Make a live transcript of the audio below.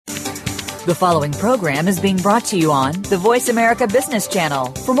The following program is being brought to you on the Voice America Business Channel.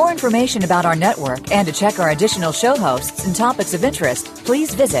 For more information about our network and to check our additional show hosts and topics of interest,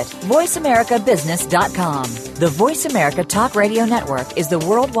 please visit voiceamericabusiness.com. The Voice America Talk Radio Network is the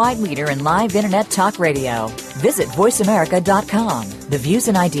worldwide leader in live Internet talk radio. Visit voiceamerica.com. The views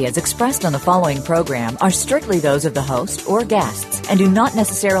and ideas expressed on the following program are strictly those of the host or guests and do not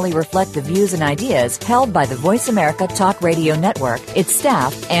necessarily reflect the views and ideas held by the Voice America Talk Radio Network, its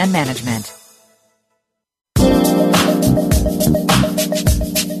staff, and management.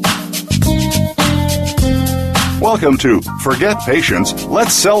 Welcome to Forget Patience,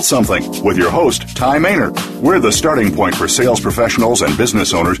 Let's Sell Something with your host, Ty Maynard. We're the starting point for sales professionals and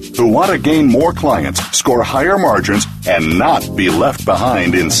business owners who want to gain more clients, score higher margins, and not be left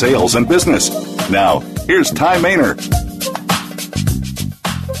behind in sales and business. Now, here's Ty Maynard.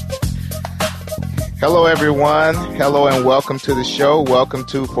 Hello, everyone. Hello, and welcome to the show. Welcome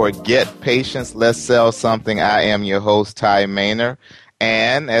to Forget Patience, Let's Sell Something. I am your host, Ty Maynard.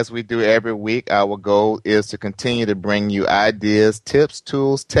 And as we do every week, our goal is to continue to bring you ideas, tips,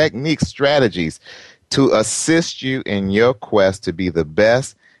 tools, techniques, strategies to assist you in your quest to be the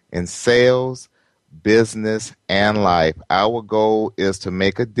best in sales, business, and life. Our goal is to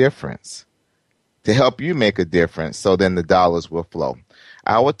make a difference, to help you make a difference, so then the dollars will flow.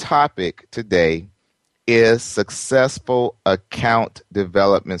 Our topic today is successful account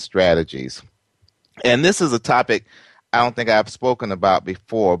development strategies. And this is a topic I don't think I've spoken about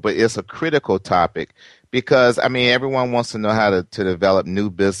before, but it's a critical topic because, everyone wants to know how to develop new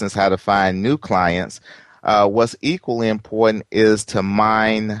business, how to find new clients. What's equally important is to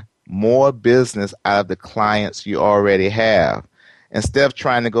mine more business out of the clients you already have. Instead of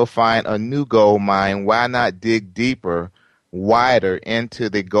trying to go find a new gold mine, why not dig deeper, wider into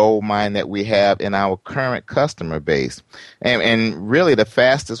the gold mine that we have in our current customer base? And really the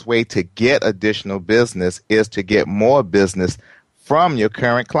fastest way to get additional business is to get more business from your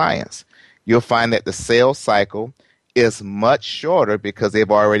current clients. You'll find that the sales cycle is much shorter because they've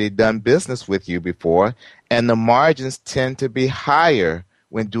already done business with you before, and the margins tend to be higher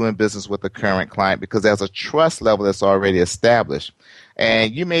when doing business with a current client because there's a trust level that's already established.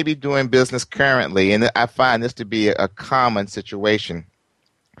 And you may be doing business currently, and I find this to be a common situation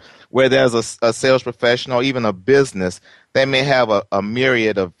where there's a sales professional, even a business, they may have a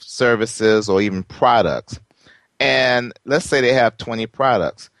myriad of services or even products. And let's say they have 20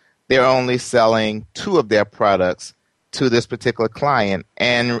 products. They're only selling 2 of their products to this particular client.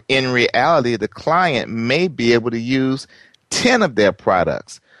 And in reality, the client may be able to use 10 of their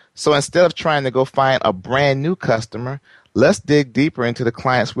products. So instead of trying to go find a brand new customer, let's dig deeper into the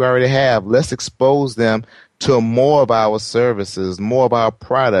clients we already have. Let's expose them to more of our services, more of our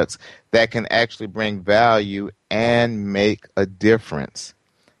products that can actually bring value and make a difference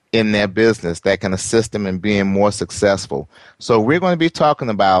in their business, that can assist them in being more successful. So we're going to be talking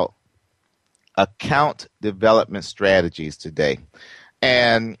about account development strategies today.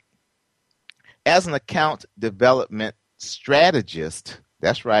 And as an account development strategist,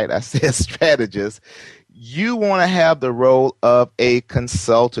 that's right, I said strategist, you want to have the role of a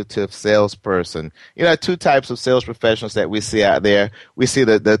consultative salesperson. You know, 2 types of sales professionals that we see out there. We see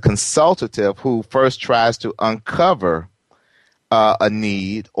the consultative who first tries to uncover a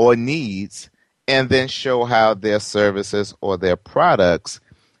need or needs and then show how their services or their products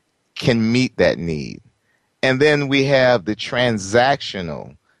can meet that need. And then we have the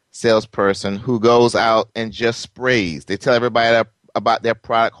transactional salesperson who goes out and just sprays. They tell everybody about their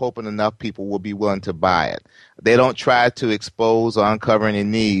product, hoping enough people will be willing to buy it. They don't try to expose or uncover any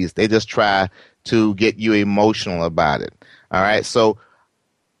needs. They just try to get you emotional about it. All right. So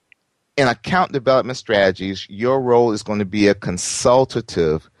in account development strategies, your role is going to be a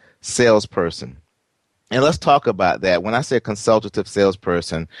consultative salesperson. And let's talk about that. When I say consultative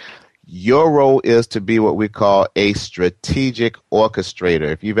salesperson, your role is to be what we call a strategic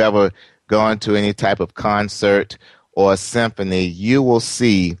orchestrator. If you've ever gone to any type of concert or a symphony, you will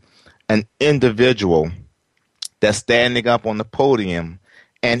see an individual that's standing up on the podium,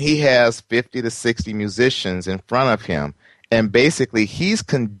 and he has 50 to 60 musicians in front of him, and basically he's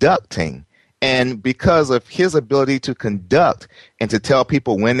conducting. And because of his ability to conduct and to tell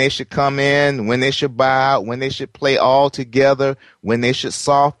people when they should come in, when they should buy out, when they should play all together, when they should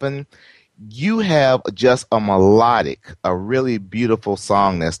soften, you have just a melodic, a really beautiful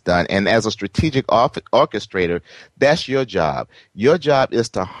song that's done. And as a strategic orchestrator, that's your job. Your job is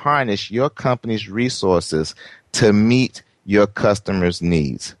to harness your company's resources to meet your customers'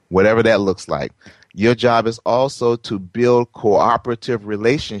 needs, whatever that looks like. Your job is also to build cooperative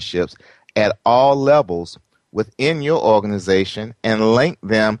relationships at all levels within your organization and link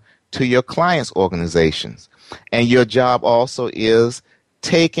them to your clients' organizations. And your job also is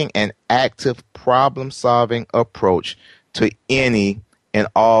taking an active problem-solving approach to any and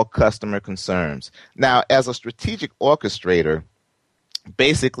all customer concerns. Now, as a strategic orchestrator,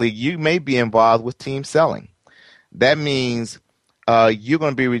 basically you may be involved with team selling. That means you're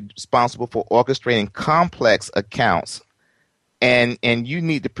going to be responsible for orchestrating complex accounts, and you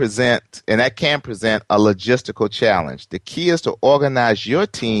need to present, and that can present a logistical challenge. The key is to organize your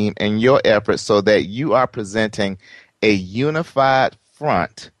team and your efforts so that you are presenting a unified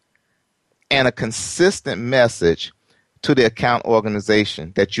front and a consistent message to the account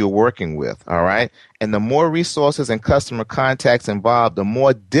organization that you're working with, all right? And the more resources and customer contacts involved, the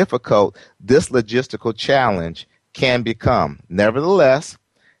more difficult this logistical challenge can become. Nevertheless,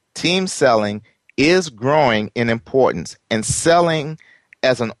 team selling is growing in importance, and selling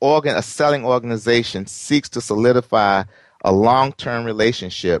as a selling organization seeks to solidify a long-term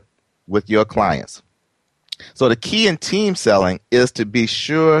relationship with your clients. So the key in team selling is to be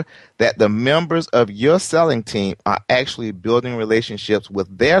sure that the members of your selling team are actually building relationships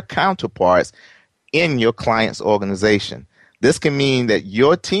with their counterparts in your client's organization. This can mean that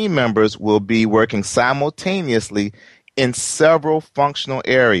your team members will be working simultaneously in several functional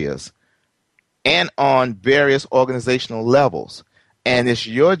areas and on various organizational levels. And it's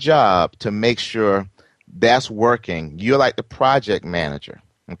your job to make sure that's working. You're like the project manager,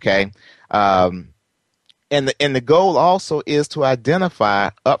 okay? And the goal also is to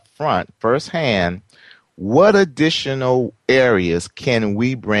identify up front, firsthand, what additional areas can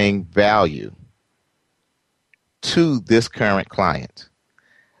we bring value to this current client.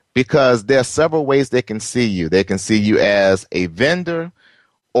 Because there are several ways they can see you. They can see you as a vendor,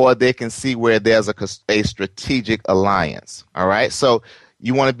 or they can see where there's a strategic alliance. All right? So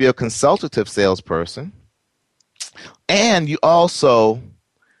you want to be a consultative salesperson, and you also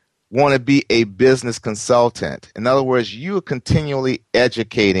want to be a business consultant. In other words, you are continually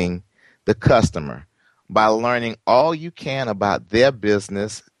educating the customer by learning all you can about their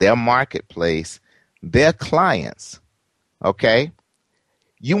business, their marketplace, their clients. Okay?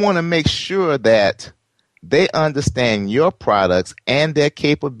 You want to make sure that they understand your products and their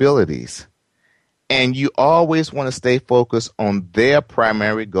capabilities. And you always want to stay focused on their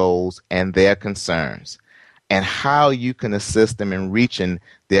primary goals and their concerns, and how you can assist them in reaching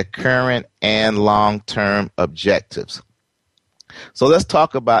their current and long-term objectives. So let's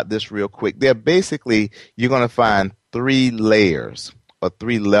talk about this real quick. Basically, you're going to find 3 layers or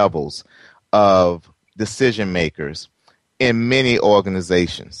 3 levels of decision makers in many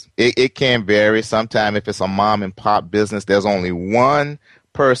organizations. It can vary. Sometimes if it's a mom and pop business, there's only one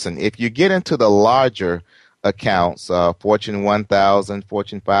person. If you get into the larger accounts, Fortune 1000,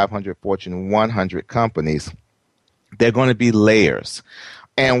 Fortune 500, Fortune 100 companies, they're going to be layers.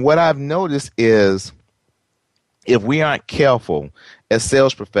 And what I've noticed is, if we aren't careful as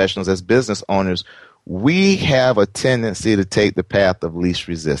sales professionals, as business owners, we have a tendency to take the path of least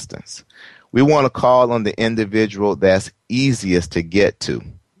resistance. We want to call on the individual that's easiest to get to.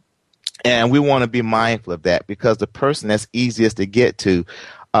 And we want to be mindful of that, because the person that's easiest to get to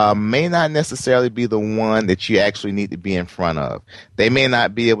may not necessarily be the one that you actually need to be in front of. They may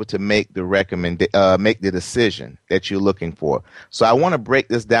not be able to make the decision that you're looking for. So I want to break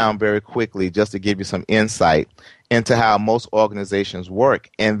this down very quickly just to give you some insight into how most organizations work,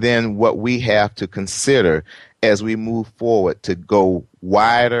 and then what we have to consider as we move forward to go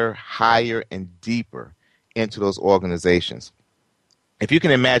wider, higher, and deeper into those organizations. If you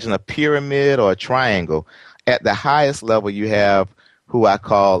can imagine a pyramid or a triangle, at the highest level you have who I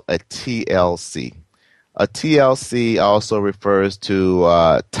call a TLC. A TLC also refers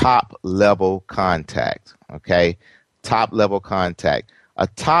to top-level contact, okay? Top-level contact. A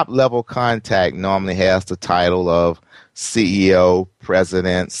top-level contact normally has the title of CEO,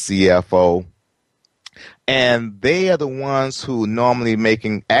 president, CFO, and they are the ones who normally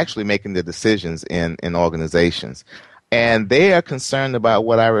making the decisions in organizations. And they are concerned about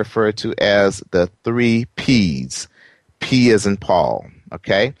what I refer to as the 3 Ps. P as in Paul,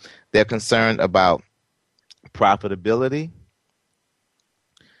 okay? They're concerned about profitability,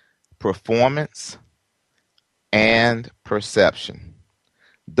 performance, and perception.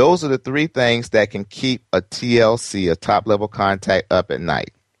 Those are the 3 things that can keep a TLC, a top-level contact, up at night.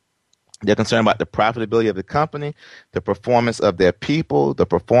 They're concerned about the profitability of the company, the performance of their people, the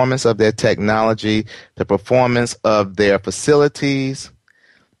performance of their technology, the performance of their facilities.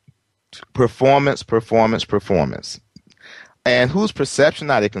 Performance. And whose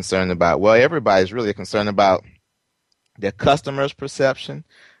perception are they concerned about? Well, everybody's really concerned about their customers' perception,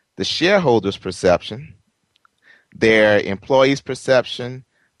 the shareholders' perception, their employees' perception,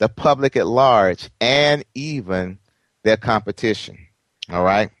 the public at large, and even their competition. All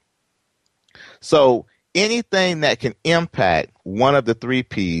right? So anything that can impact one of the 3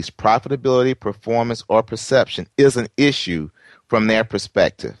 Ps, profitability, performance, or perception, is an issue from their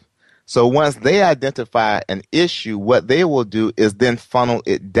perspective. So once they identify an issue, what they will do is then funnel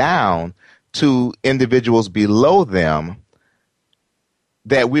it down to individuals below them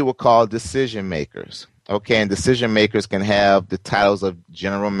that we will call decision makers. Okay, and decision makers can have the titles of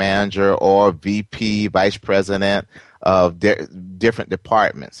general manager or VP, vice president of different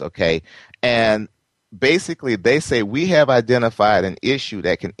departments. Okay, and basically they say, we have identified an issue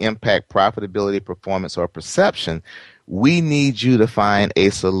that can impact profitability, performance, or perception. We need you to find a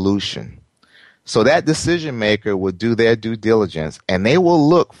solution. So that decision maker will do their due diligence, and they will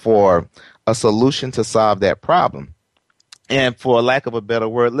look for a solution to solve that problem. And for lack of a better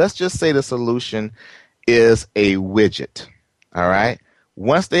word, let's just say the solution is a widget. All right.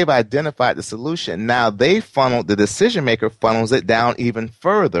 Once they've identified the solution, now the decision maker funnels it down even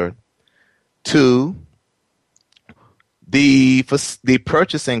further to the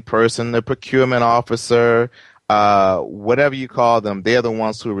purchasing person, the procurement officer, whatever you call them. They're the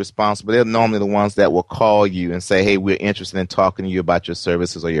ones who are responsible. They're normally the ones that will call you and say, hey, we're interested in talking to you about your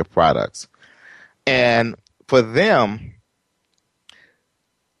services or your products. And for them,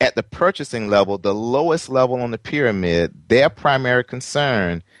 at the purchasing level, the lowest level on the pyramid, their primary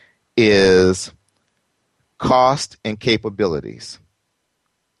concern is cost and capabilities.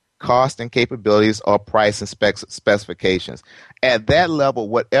 Cost and capabilities or price and specifications. At that level,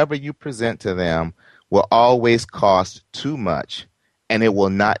 whatever you present to them will always cost too much, and it will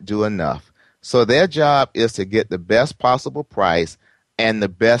not do enough. So their job is to get the best possible price and the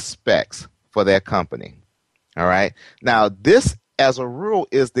best specs for their company. All right. Now, this, as a rule,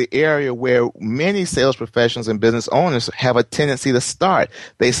 is the area where many sales professionals and business owners have a tendency to start.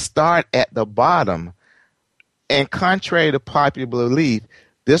 They start at the bottom, and contrary to popular belief,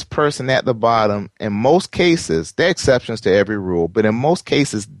 this person at the bottom, in most cases, there are exceptions to every rule, but in most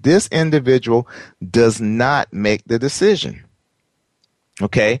cases, this individual does not make the decision.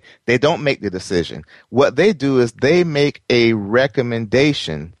 Okay? They don't make the decision. What they do is they make a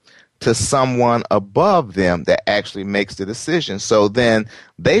recommendation to someone above them that actually makes the decision. So then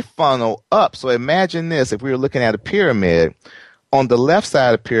they funnel up. So imagine this, if we were looking at a pyramid, on the left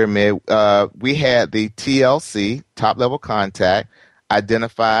side of the pyramid, we had the TLC, top level contact,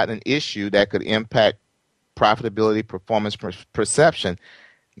 identified an issue that could impact profitability, performance, perception.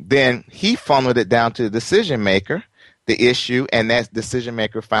 Then he funneled it down to the decision maker, the issue, and that decision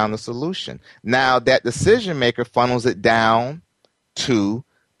maker found the solution. Now that decision maker funnels it down to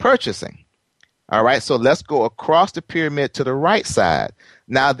purchasing. All right, so let's go across the pyramid to the right side.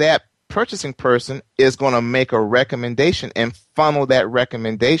 Now that purchasing person is going to make a recommendation and funnel that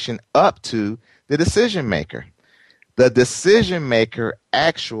recommendation up to the decision maker. The decision maker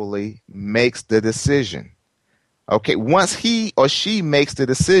actually makes the decision. Okay, once he or she makes the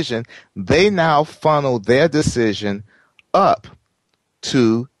decision, they now funnel their decision up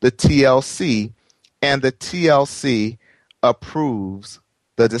to the TLC, and the TLC approves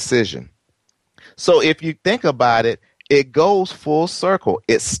the decision. So if you think about it, it goes full circle.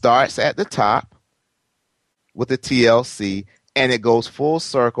 It starts at the top with the TLC, and it goes full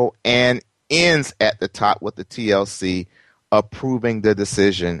circle and ends at the top with the TLC approving the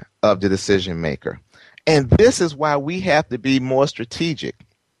decision of the decision maker. And this is why we have to be more strategic.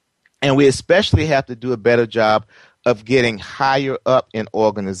 And we especially have to do a better job of getting higher up in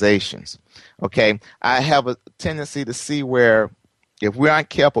organizations. Okay, I have a tendency to see where if we aren't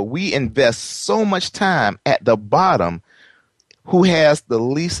careful, we invest so much time at the bottom who has the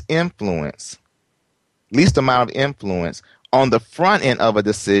least amount of influence on the front end of a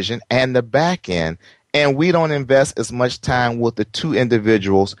decision and the back end, and we don't invest as much time with the two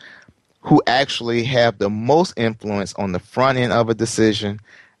individuals who actually have the most influence on the front end of a decision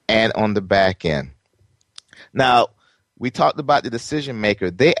and on the back end. Now, we talked about the decision maker.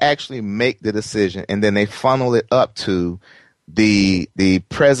 They actually make the decision, and then they funnel it up to the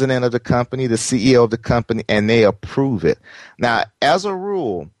president of the company, the CEO of the company, and they approve it. Now, as a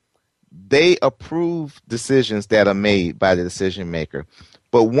rule, they approve decisions that are made by the decision maker.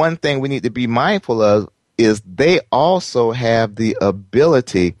 But one thing we need to be mindful of is they also have the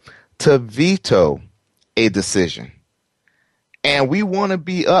ability to veto a decision. And we want to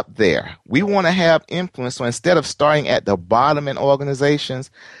be up there. We want to have influence. So instead of starting at the bottom in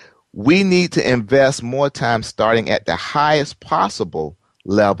organizations, we need to invest more time starting at the highest possible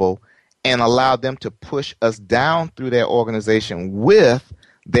level and allow them to push us down through their organization with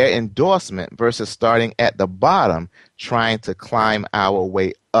their endorsement versus starting at the bottom, trying to climb our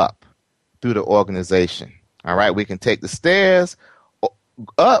way up through the organization. All right, we can take the stairs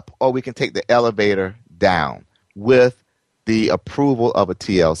up or we can take the elevator down with the approval of a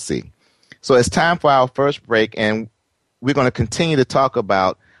TLC. So it's time for our first break, and we're going to continue to talk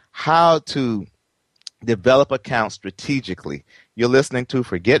about how to develop accounts strategically. You're listening to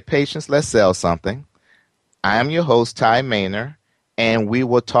Forget Patience, Let's Sell Something. I am your host, Ty Maynor, and we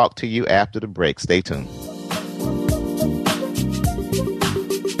will talk to you after the break. Stay tuned.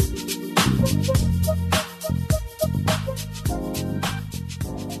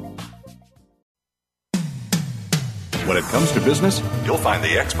 When it comes to business, you'll find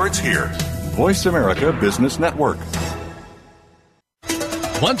the experts here. Voice America Business Network.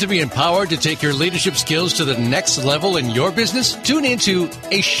 Want to be empowered to take your leadership skills to the next level in your business? Tune into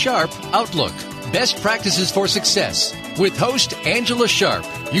A Sharp Outlook, Best Practices for Success, with host Angela Sharp,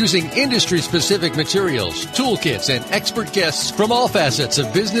 using industry-specific materials, toolkits, and expert guests from all facets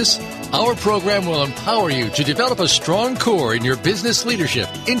of business. Our program will empower you to develop a strong core in your business leadership,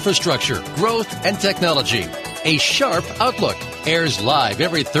 infrastructure, growth, and technology. A Sharp Outlook airs live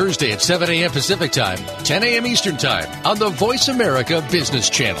every Thursday at 7 a.m. Pacific Time, 10 a.m. Eastern Time on the Voice America Business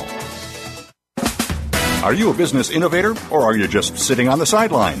Channel. Are you a business innovator, or are you just sitting on the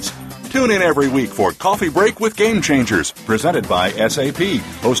sidelines? Tune in every week for Coffee Break with Game Changers, presented by SAP.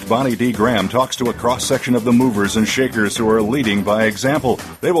 Host Bonnie D. Graham talks to a cross-section of the movers and shakers who are leading by example.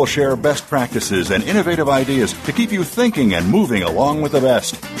 They will share best practices and innovative ideas to keep you thinking and moving along with the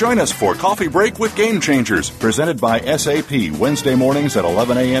best. Join us for Coffee Break with Game Changers, presented by SAP, Wednesday mornings at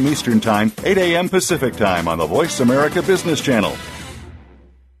 11 a.m. Eastern Time, 8 a.m. Pacific Time on the Voice America Business Channel.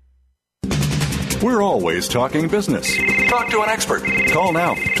 We're always talking business. Talk to an expert. Call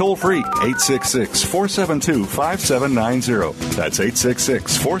now, toll free, 866-472-5790. That's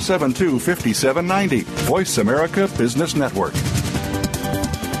 866-472-5790. Voice America Business Network.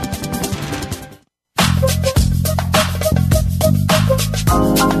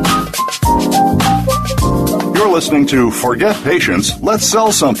 You're listening to Forget Patience, Let's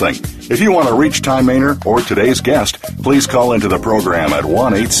Sell Something. If you want to reach Ty Maynor or today's guest, please call into the program at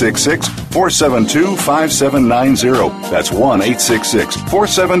 1-866-472-5790. That's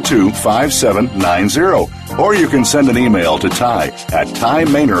 1-866-472-5790. Or you can send an email to Ty at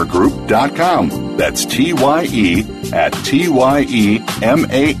TyMaynorGroup.com. That's TYE at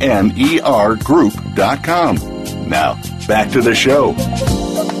TYEMANERGroup.com. Now, back to the show.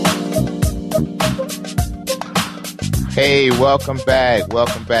 Hey, welcome back.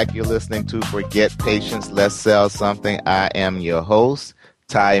 Welcome back. You're listening to Forget Patience, Let's Sell Something. I am your host,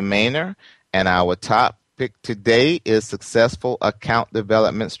 Ty Maynor, and our topic today is successful account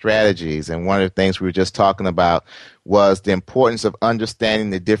development strategies. And one of the things we were just talking about was the importance of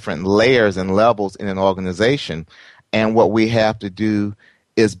understanding the different layers and levels in an organization. And what we have to do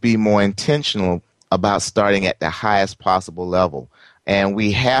is be more intentional about starting at the highest possible level. And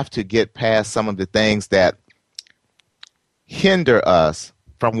we have to get past some of the things that hinder us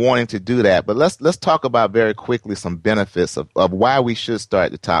from wanting to do that. But let's talk about very quickly some benefits of why we should start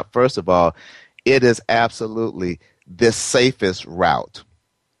at the top. First of all, it is absolutely the safest route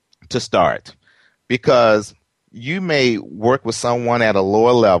to start, because you may work with someone at a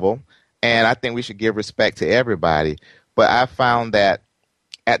lower level, and I think we should give respect to everybody, but I found that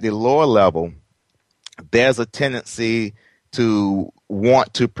at the lower level, there's a tendency to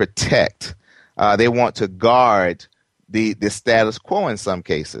want to protect. They want to guard the status quo in some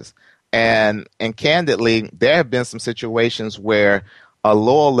cases. And candidly, there have been some situations where a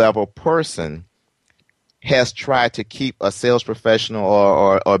lower level person has tried to keep a sales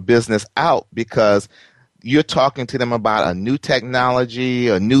professional or business out because you're talking to them about a new technology,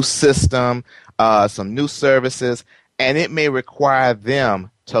 a new system, some new services, and it may require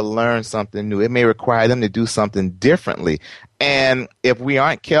them to learn something new. It may require them to do something differently. And if we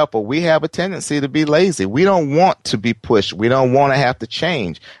aren't careful, we have a tendency to be lazy. We don't want to be pushed. We don't want to have to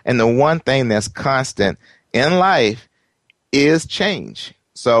change. And the one thing that's constant in life is change.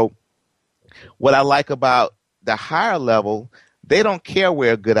 So what I like about the higher level, they don't care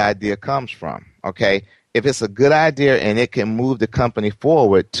where a good idea comes from, okay? If it's a good idea and it can move the company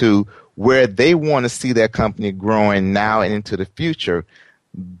forward to where they want to see their company growing now and into the future,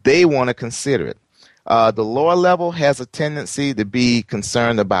 they want to consider it. The lower level has a tendency to be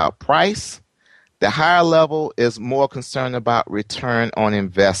concerned about price. The higher level is more concerned about return on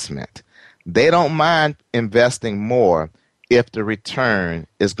investment. They don't mind investing more if the return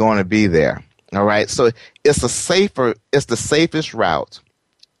is going to be there. All right. So it's the safest route.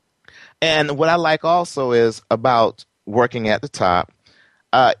 And what I like also is about working at the top,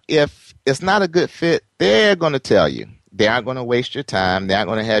 if it's not a good fit, they're going to tell you. They aren't going to waste your time. They aren't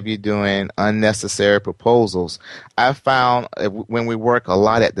going to have you doing unnecessary proposals. I found when we work a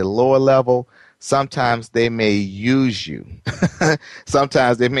lot at the lower level, sometimes they may use you.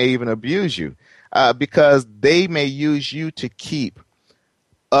 Sometimes they may even abuse you because they may use you to keep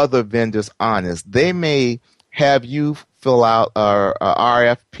other vendors honest. They may have you fill out a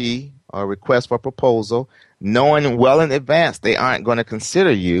RFP, or request for proposal, knowing well in advance they aren't going to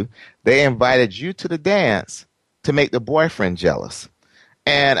consider you. They invited you to the dance to make the boyfriend jealous.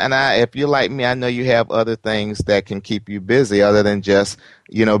 And if you're like me, I know you have other things that can keep you busy other than just,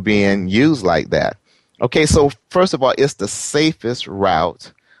 being used like that. Okay, so first of all, it's the safest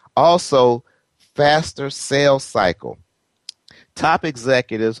route. Also, faster sales cycle. Top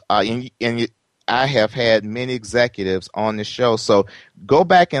executives are, I have had many executives on the show, so go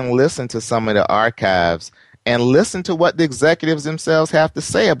back and listen to some of the archives and listen to what the executives themselves have to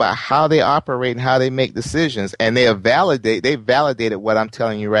say about how they operate and how they make decisions. And they validated what I'm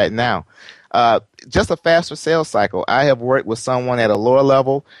telling you right now. Just a faster sales cycle. I have worked with someone at a lower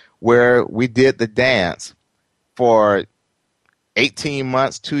level where we did the dance for 18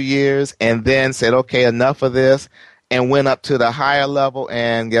 months, 2 years, and then said, okay, enough of this, and went up to the higher level.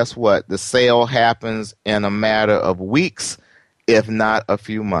 And guess what? The sale happens in a matter of weeks, if not a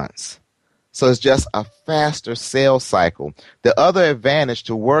few months. So it's just a faster sales cycle. The other advantage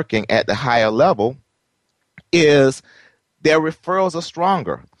to working at the higher level is their referrals are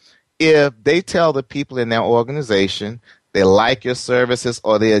stronger. If they tell the people in their organization they like your services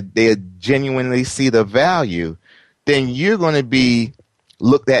or they genuinely see the value, then you're going to be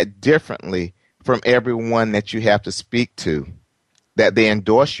looked at differently from everyone that you have to speak to, that they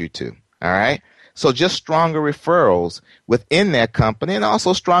endorse you to. All right? So just stronger referrals within their company and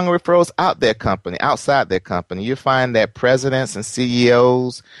also stronger referrals outside their company. You find that presidents and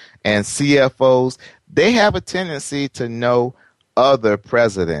CEOs and CFOs, they have a tendency to know other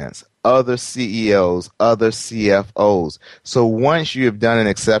presidents, other CEOs, other CFOs. So once you have done an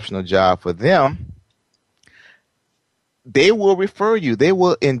exceptional job for them, they will refer you. They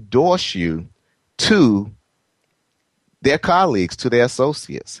will endorse you to their colleagues, to their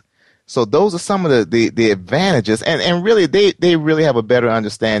associates. So those are some of the advantages, and really they really have a better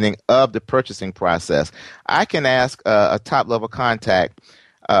understanding of the purchasing process. I can ask a top-level contact,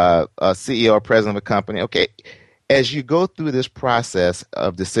 a CEO or president of a company, okay, as you go through this process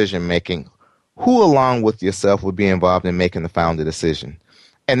of decision-making, who along with yourself will be involved in making the final decision?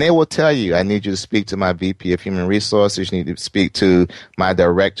 And they will tell you, I need you to speak to my VP of Human Resources. You need to speak to my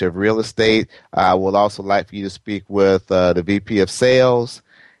Director of Real Estate. I would also like for you to speak with the VP of Sales.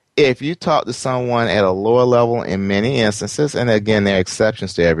 If you talk to someone at a lower level in many instances, and again, there are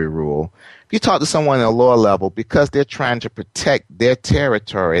exceptions to every rule, if you talk to someone at a lower level because they're trying to protect their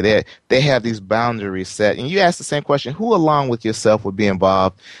territory, they have these boundaries set, and you ask the same question, who along with yourself would be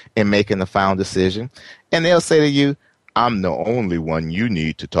involved in making the final decision? And they'll say to you, I'm the only one you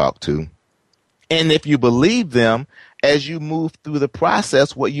need to talk to. And if you believe them, as you move through the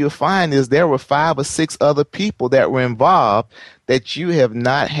process, what you'll find is there were 5 or 6 other people that were involved that you have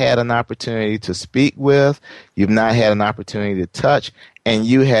not had an opportunity to speak with, you've not had an opportunity to touch, and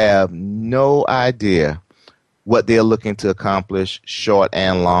you have no idea what they're looking to accomplish short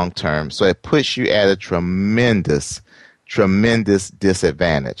and long term. So it puts you at a tremendous, tremendous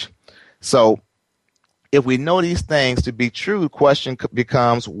disadvantage. So if we know these things to be true, the question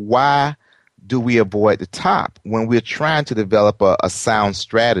becomes, why do we avoid the top when we're trying to develop a sound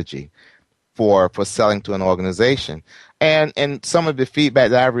strategy for selling to an organization? And some of the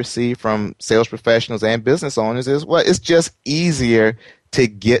feedback that I've received from sales professionals and business owners is, well, it's just easier to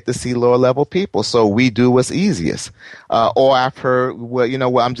get to see lower level people, so we do what's easiest. Or I've heard,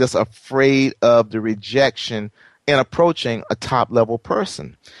 well, I'm just afraid of the rejection in approaching a top level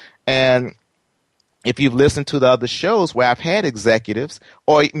person. And if you've listened to the other shows where I've had executives,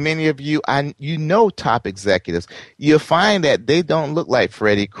 or many of you, top executives, you'll find that they don't look like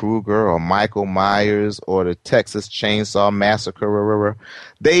Freddy Krueger or Michael Myers or the Texas Chainsaw Massacre.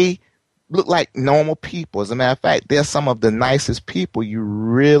 They look like normal people. As a matter of fact, they're some of the nicest people you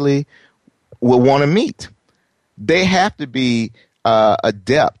really will want to meet. They have to be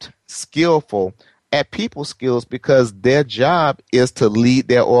adept, skillful at people skills because their job is to lead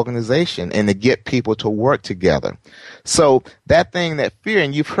their organization and to get people to work together. So that fear,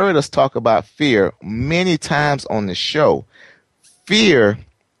 and you've heard us talk about fear many times on the show, fear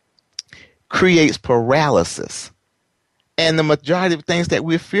creates paralysis. And the majority of things that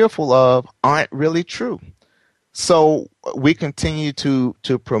we're fearful of aren't really true. So we continue to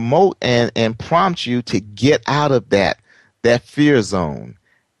promote and prompt you to get out of that fear zone.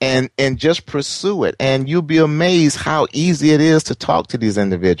 and just pursue it. And you'll be amazed how easy it is to talk to these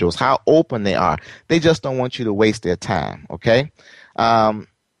individuals, how open they are. They just don't want you to waste their time, okay?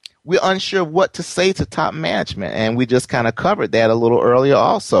 We're unsure of what to say to top management, and we just kind of covered that a little earlier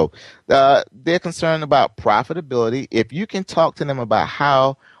also. They're concerned about profitability. If you can talk to them about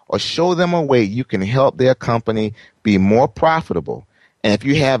how or show them a way you can help their company be more profitable, and if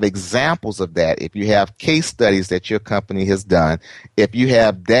you have examples of that, if you have case studies that your company has done, if you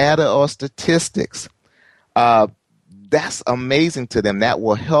have data or statistics, that's amazing to them. That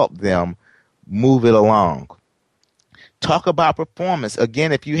will help them move it along. Talk about performance.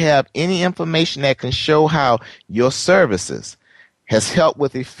 Again, if you have any information that can show how your services has helped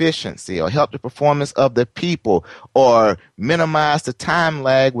with efficiency or helped the performance of the people or minimize the time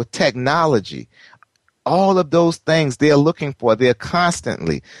lag with technology, all of those things they're looking for. They're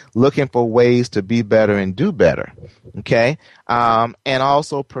constantly looking for ways to be better and do better. Okay? And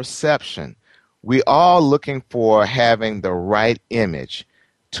also perception. We are looking for having the right image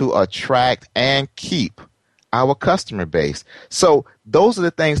to attract and keep our customer base. So those are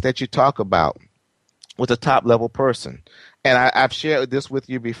the things that you talk about with a top level person. And I've shared this with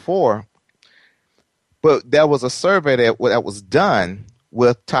you before, but there was a survey that was done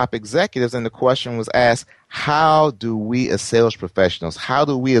with top executives, and the question was asked, how do we as sales professionals, how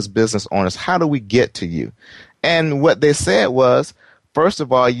do we as business owners, how do we get to you? And what they said was, first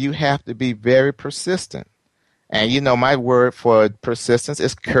of all, you have to be very persistent. And you know, my word for persistence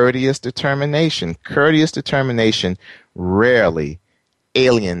is courteous determination. Courteous determination rarely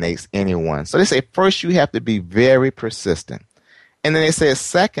alienates anyone. So they say, first, you have to be very persistent. And then they say,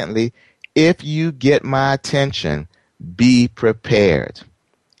 secondly, if you get my attention, be prepared.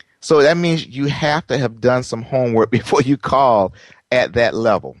 So that means you have to have done some homework before you call at that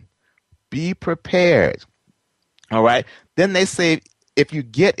level. Be prepared. All right. Then they say, if you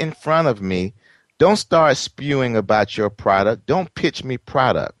get in front of me, don't start spewing about your product. Don't pitch me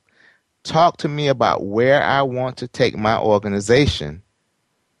product. Talk to me about where I want to take my organization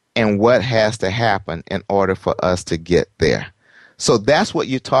and what has to happen in order for us to get there. So that's what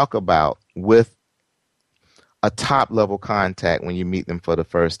you talk about with a top level contact when you meet them for the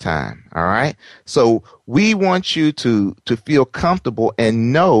first time. All right. So we want you to feel comfortable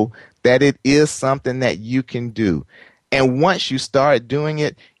and know that it is something that you can do. And once you start doing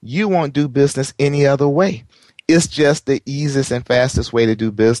it, you won't do business any other way. It's just the easiest and fastest way to do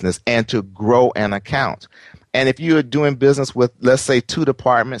business and to grow an account. And if you are doing business with, let's say, 2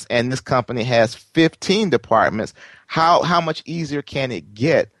 departments and this company has 15 departments, how much easier can it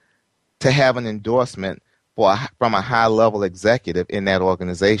get to have an endorsement from a high-level executive in that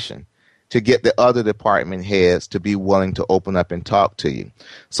organization to get the other department heads to be willing to open up and talk to you?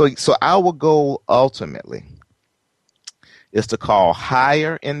 So our goal ultimately is to call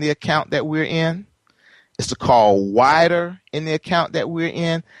higher in the account that we're in, is to call wider in the account that we're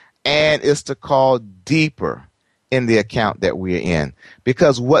in, and is to call deeper in the account that we're in.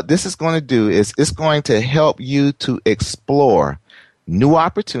 Because what this is going to do is it's going to help you to explore new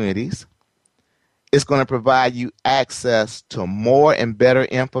opportunities. It's going to provide you access to more and better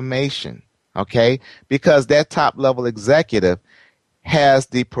information, okay? Because that top-level executive has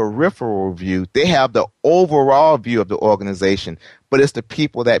the peripheral view. They have the overall view of the organization, but it's the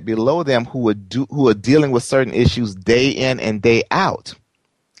people that below them who are dealing with certain issues day in and day out.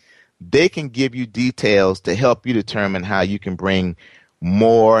 They can give you details to help you determine how you can bring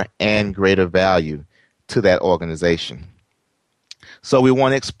more and greater value to that organization. So we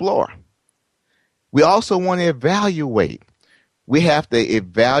want to explore. We also want to evaluate. We have to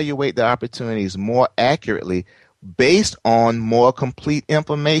evaluate the opportunities more accurately based on more complete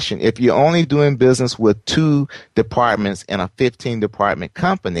information. If you're only doing business with 2 departments in a 15-department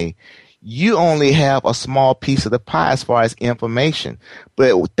company, you only have a small piece of the pie as far as information.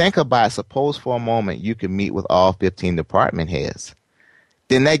 But think about it. Suppose for a moment you can meet with all 15 department heads.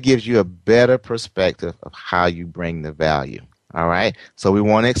 Then that gives you a better perspective of how you bring the value. All right? So we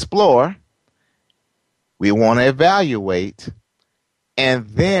want to explore. We want to evaluate. And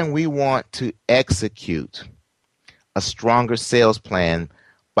then we want to execute a stronger sales plan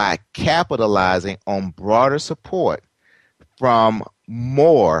by capitalizing on broader support from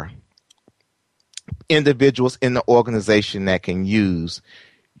more individuals in the organization that can use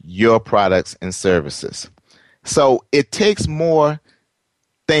your products and services. So it takes more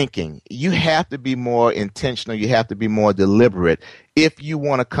thinking. You have to be more intentional. You have to be more deliberate if you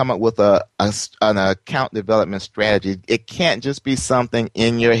want to come up with an account development strategy. It can't just be something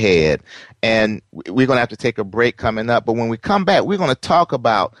in your head. And we're going to have to take a break coming up. But when we come back, we're going to talk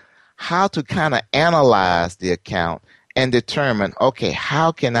about how to kind of analyze the account and determine, okay,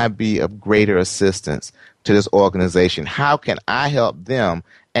 how can I be of greater assistance to this organization? How can I help them?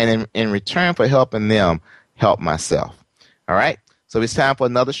 And in return for helping them, help myself. All right? So it's time for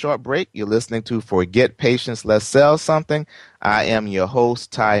another short break. You're listening to Forget Patience, Let's Sell Something. I am your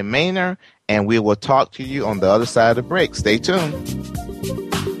host, Ty Maynor, and we will talk to you on the other side of the break. Stay tuned.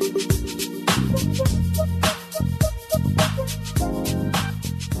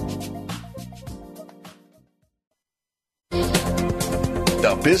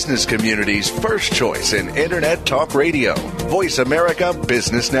 The business community's first choice in Internet Talk Radio. Voice America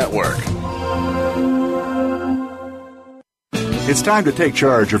Business Network. It's time to take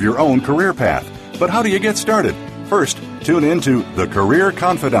charge of your own career path. But how do you get started? First, tune in to The Career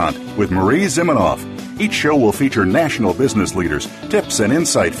Confidant with Marie Zimenoff. Each show will feature national business leaders, tips and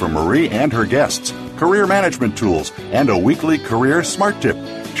insight from Marie and her guests, career management tools, and a weekly career smart tip.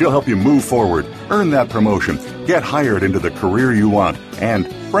 She'll help you move forward, earn that promotion, get hired into the career you want,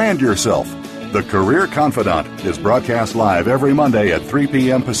 and brand yourself. The Career Confidant is broadcast live every Monday at 3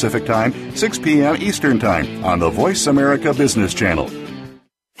 p.m. Pacific Time, 6 p.m. Eastern Time on the Voice America Business Channel.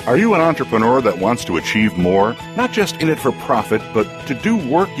 Are you an entrepreneur that wants to achieve more? Not just in it for profit, but to do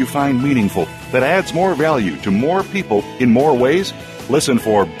work you find meaningful, that adds more value to more people in more ways? Listen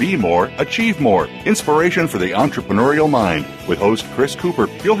for Be More, Achieve More, Inspiration for the Entrepreneurial Mind. With host Chris Cooper,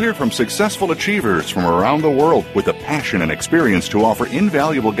 you'll hear from successful achievers from around the world with the passion and experience to offer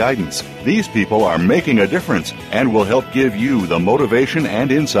invaluable guidance. These people are making a difference and will help give you the motivation and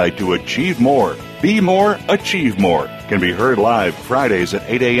insight to achieve more. Be More, Achieve More can be heard live Fridays at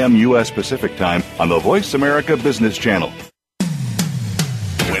 8 a.m. U.S. Pacific Time on the Voice America Business Channel.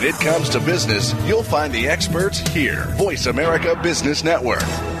 When it comes to business, you'll find the experts here. Voice America Business Network.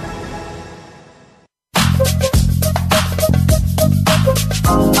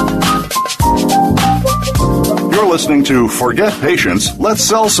 You're listening to Forget Patience, Let's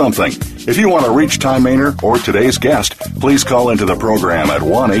Sell Something. If you want to reach Ty Maynor or today's guest, please call into the program at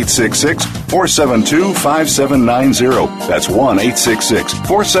 1-866-472-5790. That's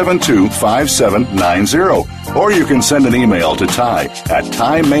 1-866-472-5790. Or you can send an email to Ty at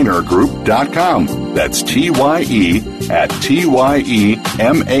TyMaynorGroup.com. That's TYE at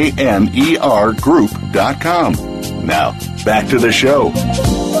TYEMANERGroup.com. Now, back to the show.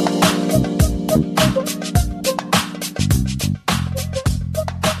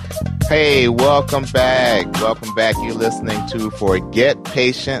 Hey, welcome back. Welcome back. You're listening to Forget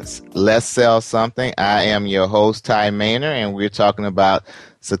Patience, Let's Sell Something. I am your host, Ty Maynor, and we're talking about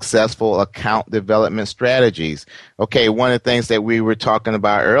successful account development strategies. Okay, one of the things that we were talking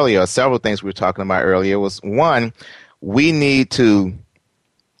about earlier, several things we were talking about earlier, was one, we need to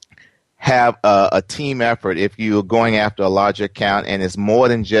have a team effort. If you're going after a larger account and it's more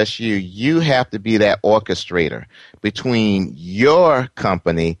than just you, you have to be that orchestrator between your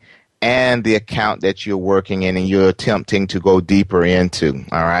company and the account that you're working in and you're attempting to go deeper into,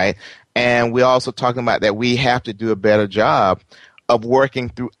 all right? And we're also talking about that we have to do a better job of working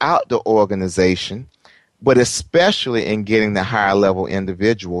throughout the organization, but especially in getting the higher level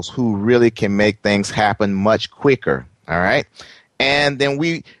individuals who really can make things happen much quicker, all right? And then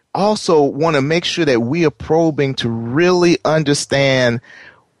we also want to make sure that we are probing to really understand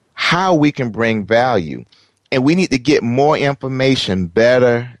how we can bring value. And we need to get more information,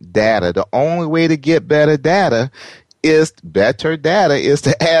 better data. The only way to get better data is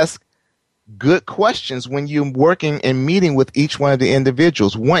to ask good questions when you're working and meeting with each one of the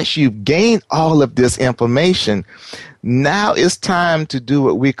individuals. Once you've gained all of this information, now it's time to do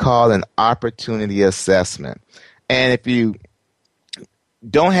what we call an opportunity assessment. And if you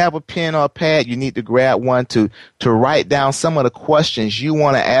don't have a pen or a pad, you need to grab one to write down some of the questions you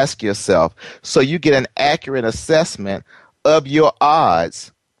want to ask yourself so you get an accurate assessment of your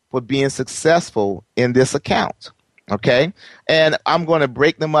odds for being successful in this account. Okay? And I'm going to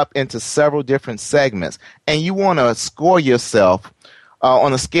break them up into several different segments. And you want to score yourself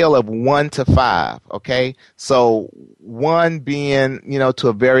on a scale of 1 to 5. Okay? So 1 being, to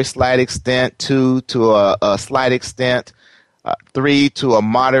a very slight extent, 2 to a slight extent, 3 to a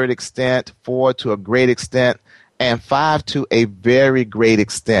moderate extent, 4 to a great extent, and 5 to a very great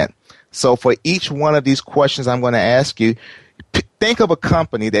extent. So for each one of these questions I'm going to ask you, think of a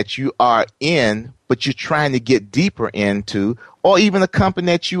company that you are in, but you're trying to get deeper into, or even a company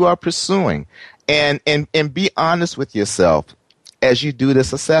that you are pursuing. And be honest with yourself as you do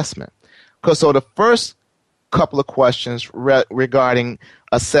this assessment. So the first couple of questions regarding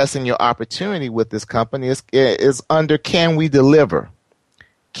assessing your opportunity with this company is under can we deliver?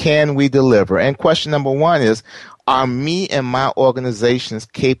 Can we deliver? And question number 1 is, are me and my organization's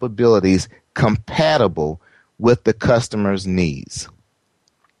capabilities compatible with the customer's needs?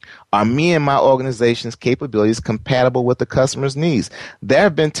 Are me and my organization's capabilities compatible with the customer's needs? There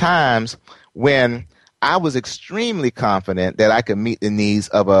have been times when I was extremely confident that I could meet the needs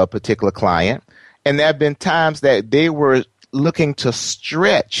of a particular client, and there have been times that they were looking to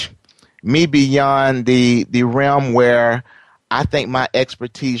stretch me beyond the realm where I think my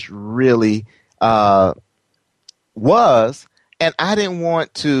expertise really was, and I didn't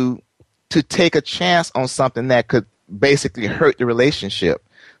want to take a chance on something that could basically hurt the relationship.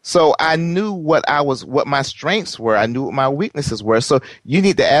 So I knew what my strengths were. I knew what my weaknesses were. So you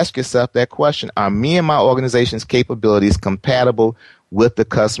need to ask yourself that question. Are me and my organization's capabilities compatible with the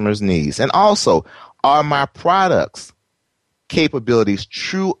customer's needs? And also, are my products capabilities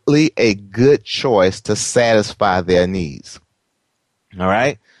truly a good choice to satisfy their needs? All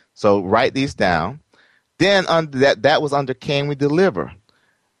right. So write these down. Then under that was under can we deliver?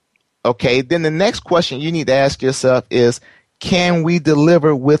 Okay. Then the next question you need to ask yourself is, can we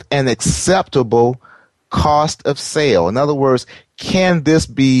deliver with an acceptable cost of sale? In other words, can this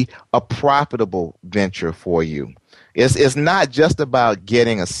be a profitable venture for you? It's not just about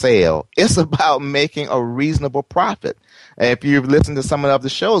getting a sale. It's about making a reasonable profit. And if you've listened to some of the other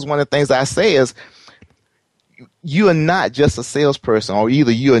shows, one of the things I say is, you are not just a salesperson, or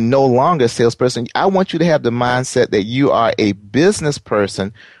either you are no longer a salesperson. I want you to have the mindset that you are a business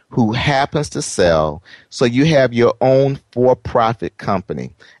person who happens to sell, so you have your own for-profit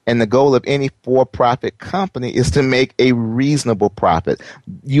company. And the goal of any for-profit company is to make a reasonable profit.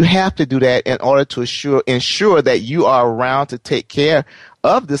 You have to do that in order to ensure that you are around to take care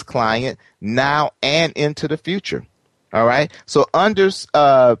of this client now and into the future. All right. So under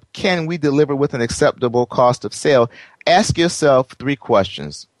can we deliver with an acceptable cost of sale? Ask yourself 3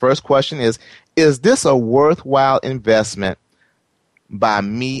 questions. First question is this a worthwhile investment by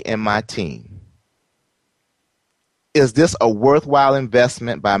me and my team? Is this a worthwhile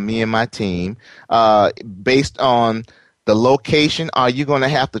investment by me and my team? Based on the location, are you going to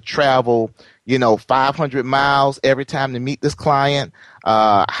have to travel 500 miles every time to meet this client?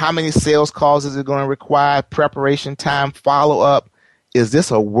 How many sales calls is it going to require? Preparation time, follow-up. Is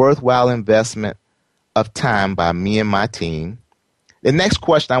this a worthwhile investment of time by me and my team? The next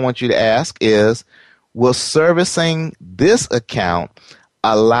question I want you to ask is, will servicing this account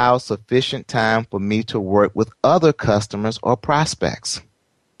allow sufficient time for me to work with other customers or prospects?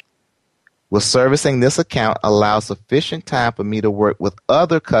 Will servicing this account allow sufficient time for me to work with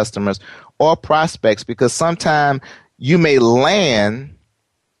other customers or prospects? Because sometimes you may land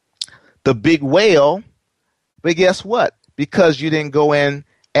the big whale, but guess what? Because you didn't go in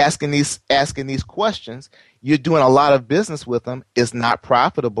asking these questions, you're doing a lot of business with them. It's not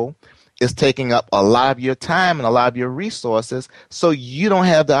profitable. It's taking up a lot of your time and a lot of your resources, so you don't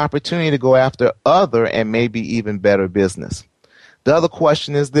have the opportunity to go after other and maybe even better business. The other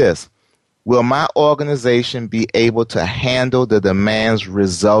question is this: will my organization be able to handle the demands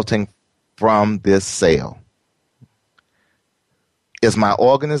resulting from this sale? Is my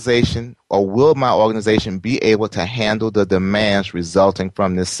organization, or will my organization be able to handle the demands resulting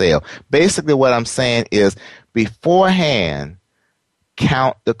from this sale? Basically, what I'm saying is, beforehand,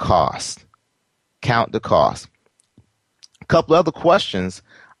 count the cost. Count the cost. A couple other questions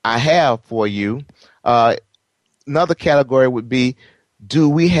I have for you. Another category would be, do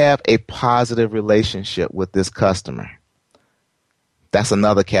we have a positive relationship with this customer? That's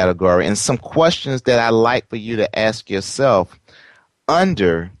another category. And some questions that I like for you to ask yourself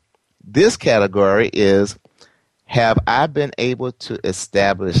under this category is, have I been able to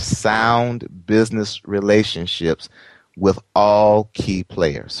establish sound business relationships with all key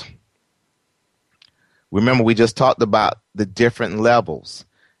players? Remember, we just talked about the different levels.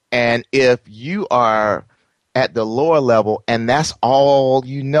 And if you are at the lower level and that's all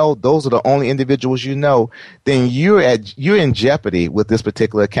you know, those are the only individuals you know, then you're in jeopardy with this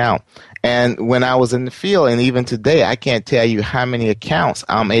particular account. And when I was in the field, and even today, I can't tell you how many accounts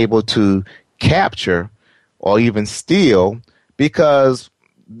I'm able to capture or even steal, because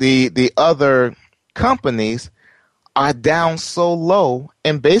the other companies are down so low,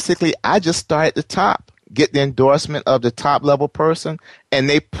 and basically I just start at the top, get the endorsement of the top level person, and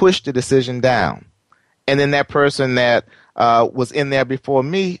they push the decision down. And then that person that was in there before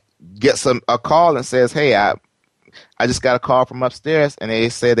me gets a call and says, hey, I just got a call from upstairs, and they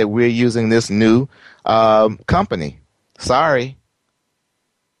say that we're using this new company. Sorry.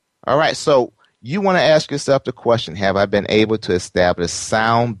 All right, so you want to ask yourself the question, have I been able to establish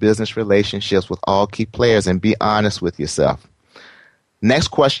sound business relationships with all key players? And be honest with yourself. Next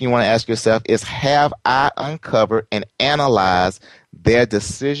question you want to ask yourself is, have I uncovered and analyzed their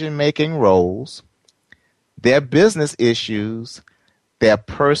decision-making roles, their business issues, their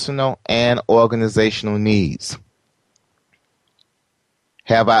personal and organizational needs.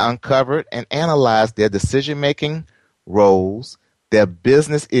 Have I uncovered and analyzed their decision-making roles, their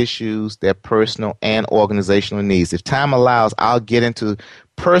business issues, their personal and organizational needs? If time allows, I'll get into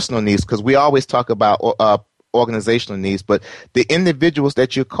personal needs because we always talk about organizational needs, but the individuals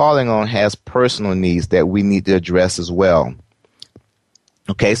that you're calling on has personal needs that we need to address as well.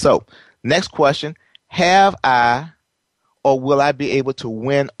 Okay, so next question. Have I or will I be able to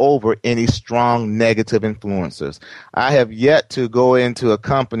win over any strong negative influencers? I have yet to go into a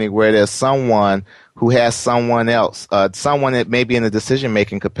company where there's someone who has someone else, someone that may be in a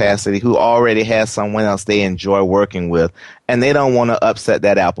decision-making capacity who already has someone else they enjoy working with, and they don't want to upset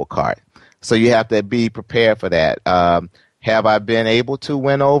that apple cart. So you have to be prepared for that. Have I been able to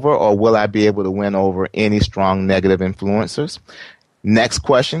win over, or will I be able to win over any strong negative influencers? Next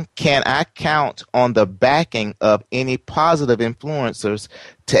question, can I count on the backing of any positive influencers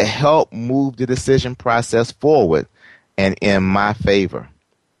to help move the decision process forward and in my favor?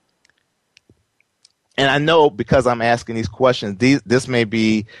 And I know because I'm asking these questions, this may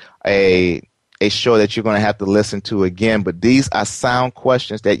be a show that you're going to have to listen to again, but these are sound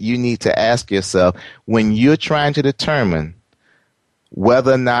questions that you need to ask yourself when you're trying to determine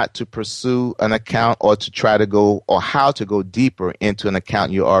whether or not to pursue an account or to try to go or how to go deeper into an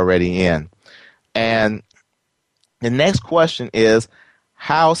account you're already in. And the next question is,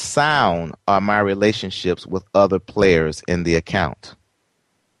 how sound are my relationships with other players in the account?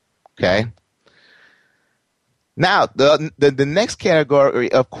 Okay. Now, the next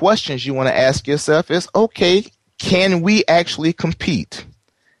category of questions you want to ask yourself is, okay, can we actually compete?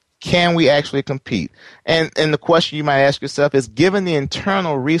 Can we actually compete? And the question you might ask yourself is, given the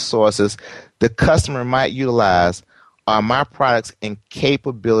internal resources the customer might utilize, are my products and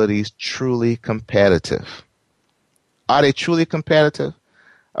capabilities truly competitive? Are they truly competitive?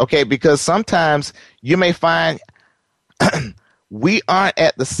 Okay, because sometimes you may find we aren't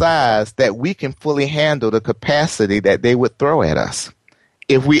at the size that we can fully handle the capacity that they would throw at us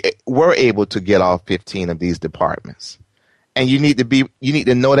if we were able to get all 15 of these departments. And you need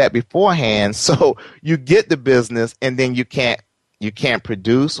to know that beforehand, so you get the business and then you can't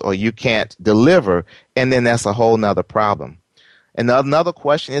produce or you can't deliver, and then that's a whole nother problem. And another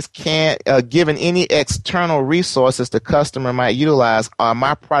question is, given any external resources the customer might utilize, are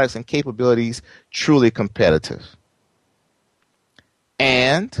my products and capabilities truly competitive?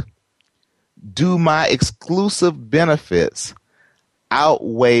 And do my exclusive benefits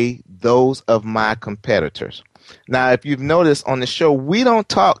outweigh those of my competitors? Now, if you've noticed on the show, we don't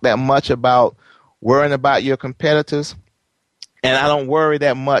talk that much about worrying about your competitors, and I don't worry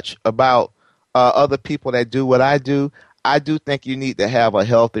that much about other people that do what I do. I do think you need to have a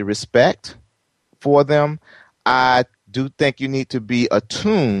healthy respect for them. I do think you need to be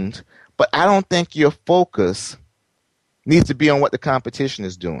attuned, but I don't think your focus needs to be on what the competition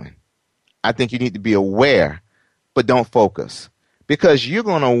is doing. I think you need to be aware, but don't focus, because you're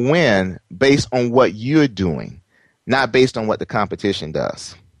going to win based on what you're doing, not based on what the competition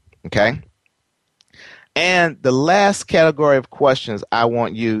does. Okay? And the last category of questions I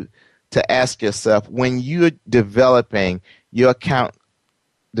want you to ask yourself when you're developing your account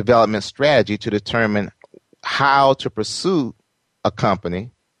development strategy to determine how to pursue a company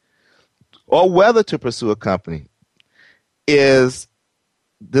or whether to pursue a company is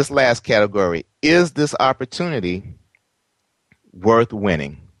this last category. Is this opportunity worth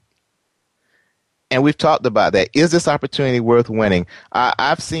winning? And we've talked about that. Is this opportunity worth winning?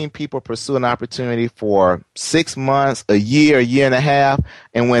 I've seen people pursue an opportunity for 6 months, a year and a half,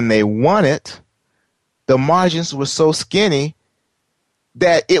 and when they won it, the margins were so skinny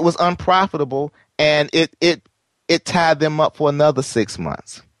that it was unprofitable, and it tied them up for another 6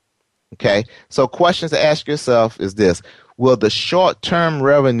 months. Okay? So questions to ask yourself is this: will the short-term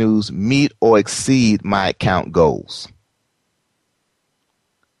revenues meet or exceed my account goals?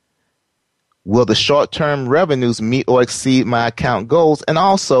 Will the short-term revenues meet or exceed my account goals? And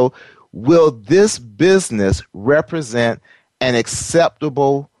also, will this business represent an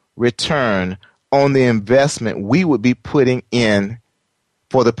acceptable return on the investment we would be putting in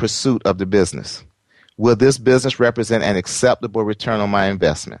for the pursuit of the business? Will this business represent an acceptable return on my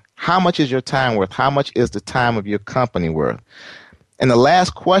investment? How much is your time worth? How much is the time of your company worth? And the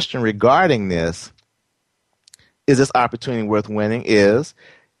last question regarding this, is this opportunity worth winning, is,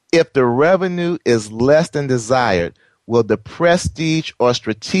 if the revenue is less than desired, will the prestige or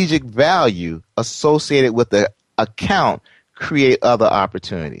strategic value associated with the account create other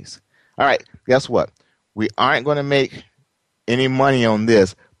opportunities? All right, guess what? We aren't going to make any money on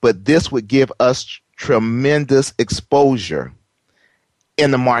this, but this would give us tremendous exposure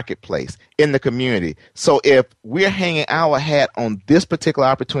in the marketplace, in the community. So if we're hanging our hat on this particular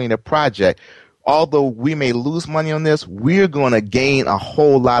opportunity or project, although we may lose money on this, we're going to gain a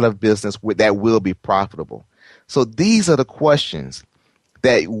whole lot of business that will be profitable. So these are the questions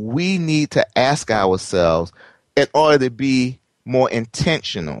that we need to ask ourselves in order to be more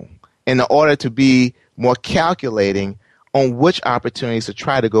intentional, in order to be more calculating on which opportunities to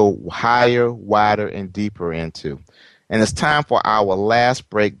try to go higher, wider, and deeper into. And it's time for our last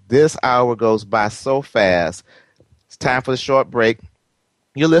break. This hour goes by so fast. It's time for the short break.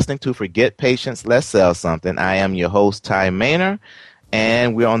 You're listening to Forget Patience, Let's Sell Something. I am your host, Ty Maynor,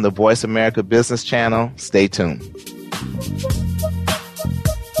 and we're on the Voice America Business Channel. Stay tuned.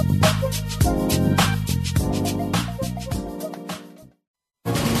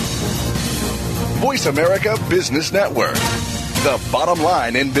 Voice America Business Network, the bottom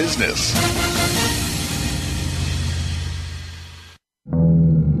line in business.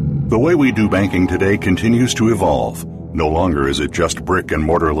 The way we do banking today continues to evolve. No longer is it just brick and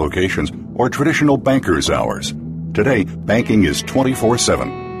mortar locations or traditional banker's hours. Today, banking is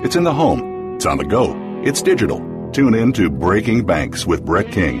 24/7. It's in the home. It's on the go. It's digital. Tune in to Breaking Banks with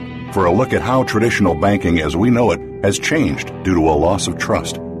Brett King for a look at how traditional banking as we know it has changed due to a loss of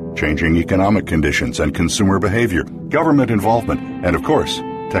trust, changing economic conditions and consumer behavior, government involvement, and of course,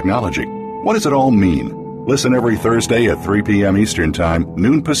 technology. What does it all mean? Listen every Thursday at 3 p.m. Eastern Time,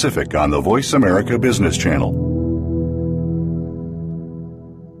 noon Pacific on the Voice America Business Channel.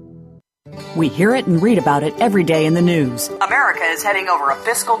 We hear it and read about it every day in the news. America is heading over a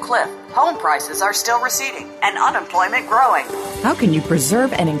fiscal cliff. Home prices are still receding and unemployment growing. How can you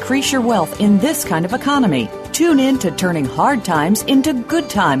preserve and increase your wealth in this kind of economy? Tune in to Turning Hard Times into Good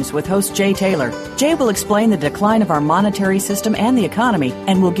Times with host Jay Taylor. Jay will explain the decline of our monetary system and the economy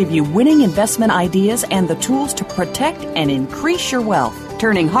and will give you winning investment ideas and the tools to protect and increase your wealth.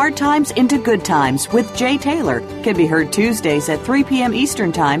 Turning Hard Times into Good Times with Jay Taylor can be heard Tuesdays at 3 p.m.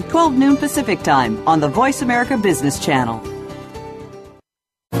 Eastern Time, 12 noon Pacific Time on the Voice America Business Channel.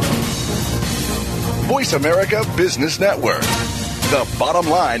 Voice America Business Network, the bottom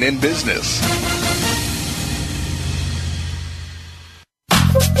line in business.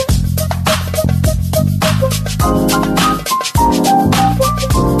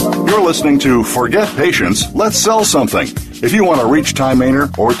 You're listening to Forget Patience, Let's Sell Something. If you want to reach Ty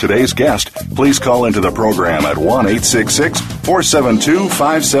Maynor or today's guest, please call into the program at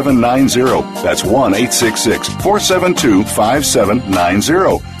 1-866-472-5790. That's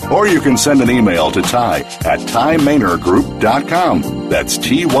 1-866-472-5790. Or you can send an email to Ty at TyManorGroup.com. That's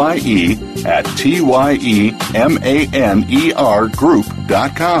TYE at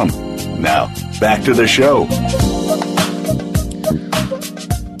TYEMANERGroup.com. Now, back to the show.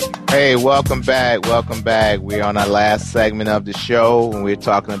 Hey, welcome back. Welcome back. We're on our last segment of the show, and we're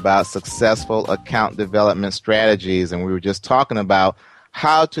talking about successful account development strategies. And we were just talking about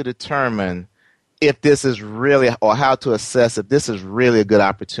how to determine if this is really, or how to assess if this is really a good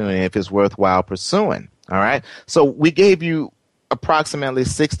opportunity, if it's worthwhile pursuing. All right. So we gave you approximately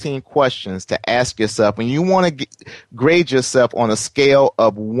 16 questions to ask yourself, and you want to grade yourself on a scale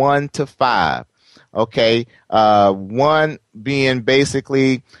of 1 to 5. Okay. 1 being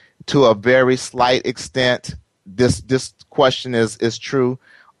basically, to a very slight extent, this question is true,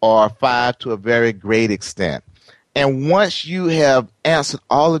 or 5 to a very great extent. And once you have answered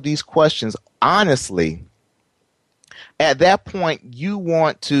all of these questions honestly, at that point, you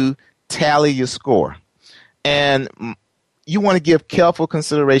want to tally your score. And you want to give careful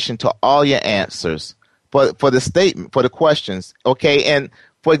consideration to all your answers for the statement, for the questions. Okay. And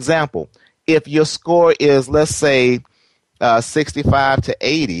for example, if your score is, let's say, 65 to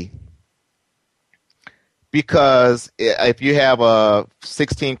 80, because if you have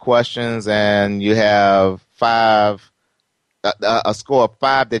 16 questions and you have a score of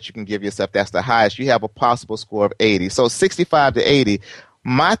 5 that you can give yourself, that's the highest, you have a possible score of 80. So 65 to 80,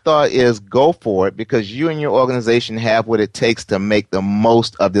 my thought is go for it, because you and your organization have what it takes to make the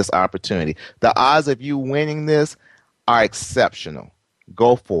most of this opportunity. The odds of you winning this are exceptional.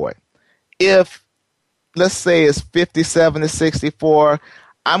 Go for it. If, let's say, it's 57 to 64,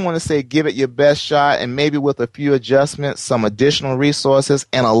 I'm going to say give it your best shot, and maybe with a few adjustments, some additional resources,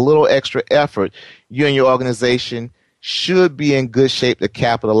 and a little extra effort, you and your organization should be in good shape to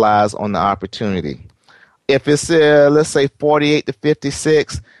capitalize on the opportunity. If it's, let's say, 48 to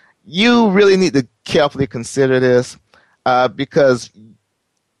 56, you really need to carefully consider this because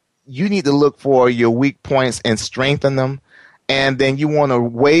you need to look for your weak points and strengthen them. And then you want to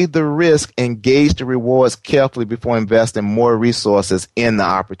weigh the risk and gauge the rewards carefully before investing more resources in the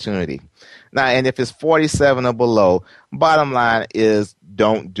opportunity. Now, and if it's 47 or below, bottom line is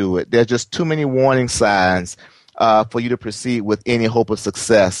don't do it. There's just too many warning signs for you to proceed with any hope of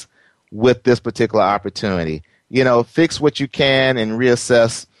success with this particular opportunity. Fix what you can and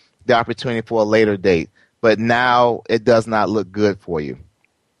reassess the opportunity for a later date. But now it does not look good for you.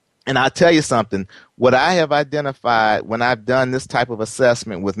 And I'll tell you something. What I have identified when I've done this type of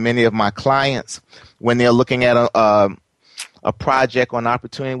assessment with many of my clients, when they're looking at a project or an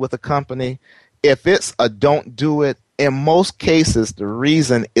opportunity with a company, if it's a don't do it, in most cases, the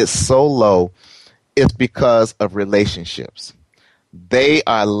reason it's so low is because of relationships. They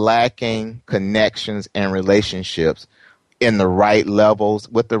are lacking connections and relationships in the right levels,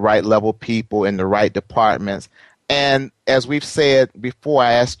 with the right level people in the right departments. And as we've said before,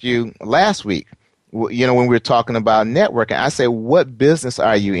 I asked you last week, when we were talking about networking, I said, what business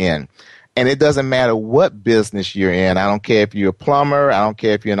are you in? And it doesn't matter what business you're in. I don't care if you're a plumber. I don't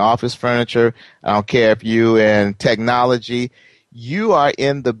care if you're in office furniture. I don't care if you're in technology. You are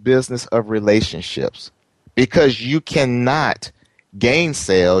in the business of relationships, because you cannot gain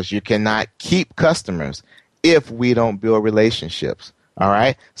sales. You cannot keep customers if we don't build relationships. All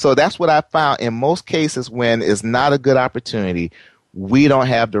right. So that's what I found in most cases when it's not a good opportunity. We don't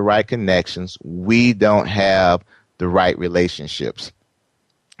have the right connections. We don't have the right relationships.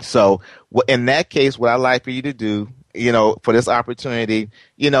 So in that case, what I'd like for you to do, for this opportunity,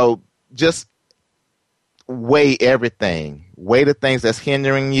 just weigh everything, weigh the things that's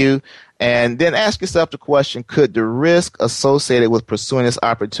hindering you, and then ask yourself the question, could the risk associated with pursuing this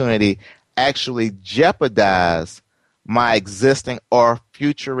opportunity actually jeopardize my existing or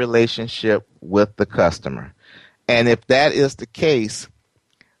future relationship with the customer? And if that is the case,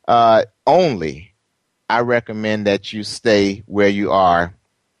 only I recommend that you stay where you are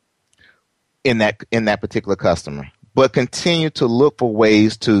in that particular customer, but continue to look for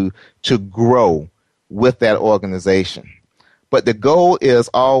ways to grow with that organization. But the goal is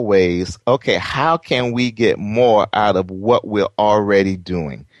always, okay, how can we get more out of what we're already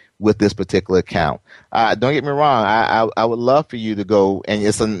doing with this particular account? Don't get me wrong. I would love for you to go, and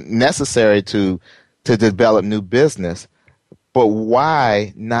it's necessary to develop new business, but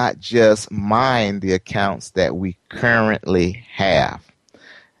why not just mind the accounts that we currently have?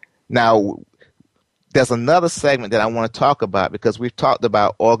 Now, there's another segment that I want to talk about, because we've talked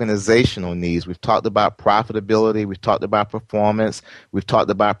about organizational needs. We've talked about profitability. We've talked about performance. We've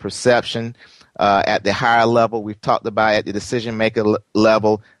talked about perception at the higher level. We've talked about at the decision-maker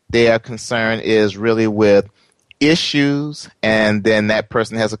level, their concern is really with issues, and then that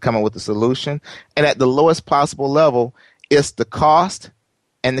person has to come up with a solution. And at the lowest possible level, it's the cost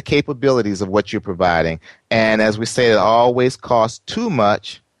and the capabilities of what you're providing. And as we say, it always costs too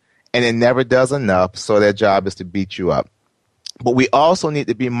much, and it never does enough, so their job is to beat you up. But we also need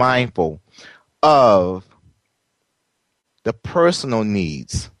to be mindful of the personal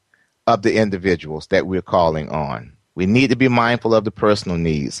needs of the individuals that we're calling on. We need to be mindful of the personal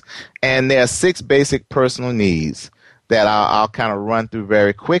needs. And there are 6 basic personal needs that I'll kind of run through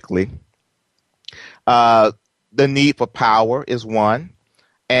very quickly. The need for power is one.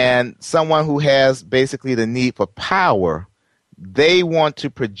 And someone who has basically the need for power, they want to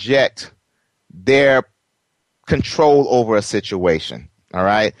project their control over a situation. All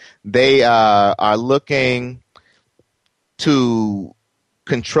right. They are looking to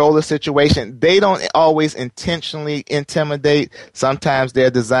control the situation. They don't always intentionally intimidate. Sometimes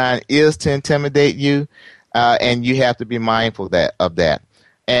their design is to intimidate you, and you have to be mindful of that.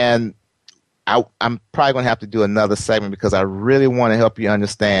 And I'm probably going to have to do another segment, because I really want to help you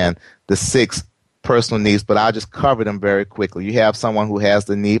understand the 6 personal needs, but I'll just cover them very quickly. You have someone who has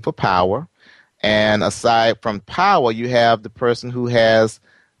the need for power, and aside from power, you have the person who has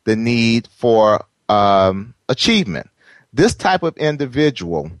the need for achievement. This type of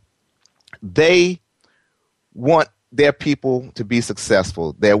individual, they want their people to be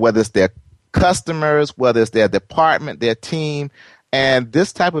successful, whether it's their customers, whether it's their department, their team. And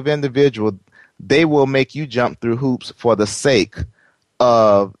this type of individual, they will make you jump through hoops for the sake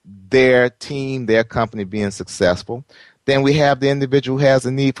of their team, their company being successful. Then we have the individual who has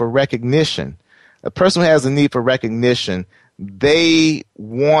a need for recognition. A person who has a need for recognition, they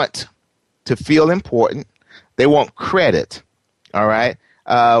want to feel important. They want credit, all right,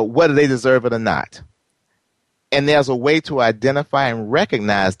 whether they deserve it or not. And there's a way to identify and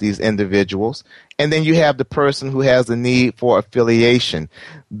recognize these individuals. And then you have the person who has the need for affiliation.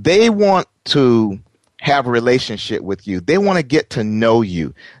 They want to have a relationship with you. They want to get to know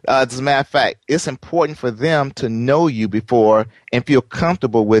you. As a matter of fact, it's important for them to know you before and feel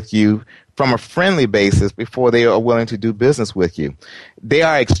comfortable with you from a friendly basis before they are willing to do business with you. They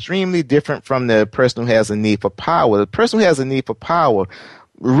are extremely different from the person who has a need for power. The person who has a need for power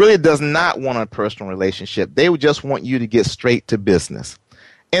really does not want a personal relationship. They would just want you to get straight to business.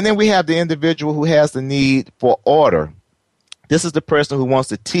 And then we have the individual who has the need for order. This is the person who wants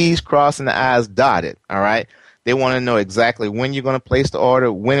the T's crossed and the I's dotted, all right? They want to know exactly when you're going to place the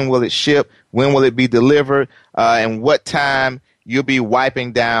order, when will it ship, when will it be delivered, and what time you'll be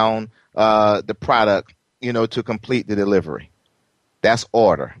wiping down the product, to complete the delivery. That's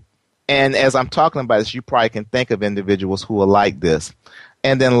order. And as I'm talking about this, you probably can think of individuals who are like this.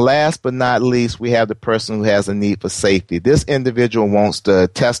 And then last but not least, we have the person who has a need for safety. This individual wants the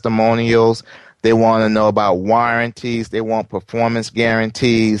testimonials. They want to know about warranties. They want performance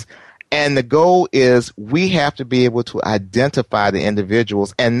guarantees. And the goal is we have to be able to identify the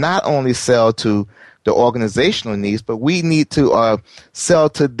individuals and not only sell to the organizational needs, but we need to sell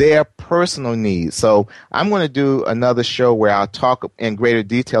to their personal needs. So I'm going to do another show where I'll talk in greater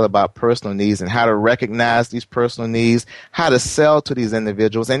detail about personal needs and how to recognize these personal needs, how to sell to these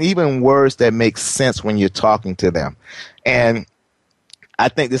individuals, and even words that make sense when you're talking to them. And I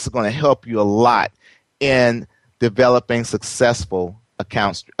think this is going to help you a lot in developing successful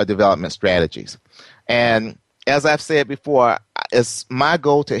account development strategies. And as I've said before, it's my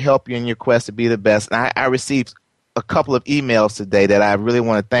goal to help you in your quest to be the best. And I received a couple of emails today that I really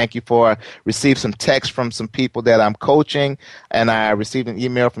want to thank you for. I received some text from some people that I'm coaching, and I received an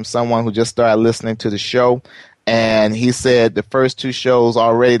email from someone who just started listening to the show. And he said the first 2 shows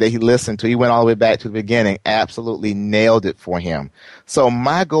already that he listened to, he went all the way back to the beginning, absolutely nailed it for him. So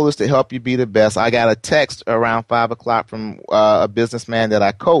my goal is to help you be the best. I got a text around 5 o'clock from a businessman that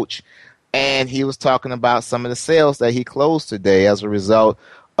I coach, and he was talking about some of the sales that he closed today as a result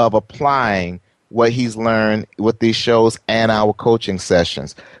of applying what he's learned with these shows and our coaching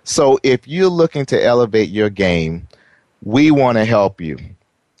sessions. So if you're looking to elevate your game, we want to help you.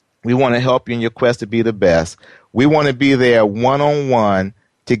 We want to help you in your quest to be the best. We want to be there one-on-one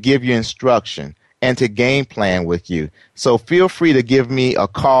to give you instruction and to game plan with you. So feel free to give me a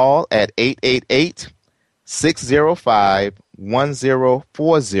call at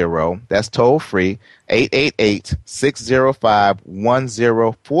 888-605-1040. That's toll free,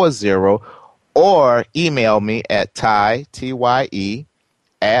 888-605-1040. Or email me at Tye,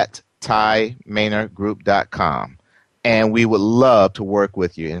 at TyeManorGroup.com. And we would love to work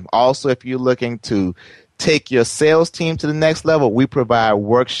with you. And also, if you're looking to take your sales team to the next level, we provide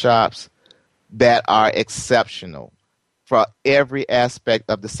workshops that are exceptional for every aspect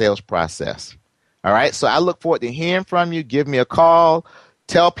of the sales process. All right? So I look forward to hearing from you. Give me a call.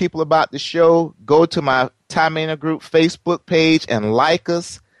 Tell people about the show. Go to my Tye Maynard Group Facebook page and like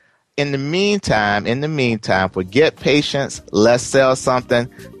us. In the meantime, forget patience. Let's sell something.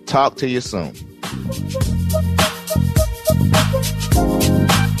 Talk to you soon.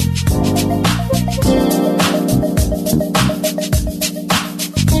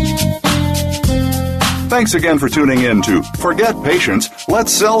 Thanks again for tuning in to Forget Patience,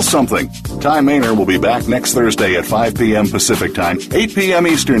 Let's Sell Something. Tye Maynard will be back next Thursday at 5 p.m. Pacific Time, 8 p.m.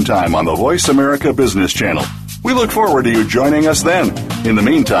 Eastern Time on the Voice America Business Channel. We look forward to you joining us then. In the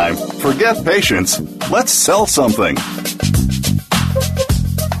meantime, forget patience, let's sell something.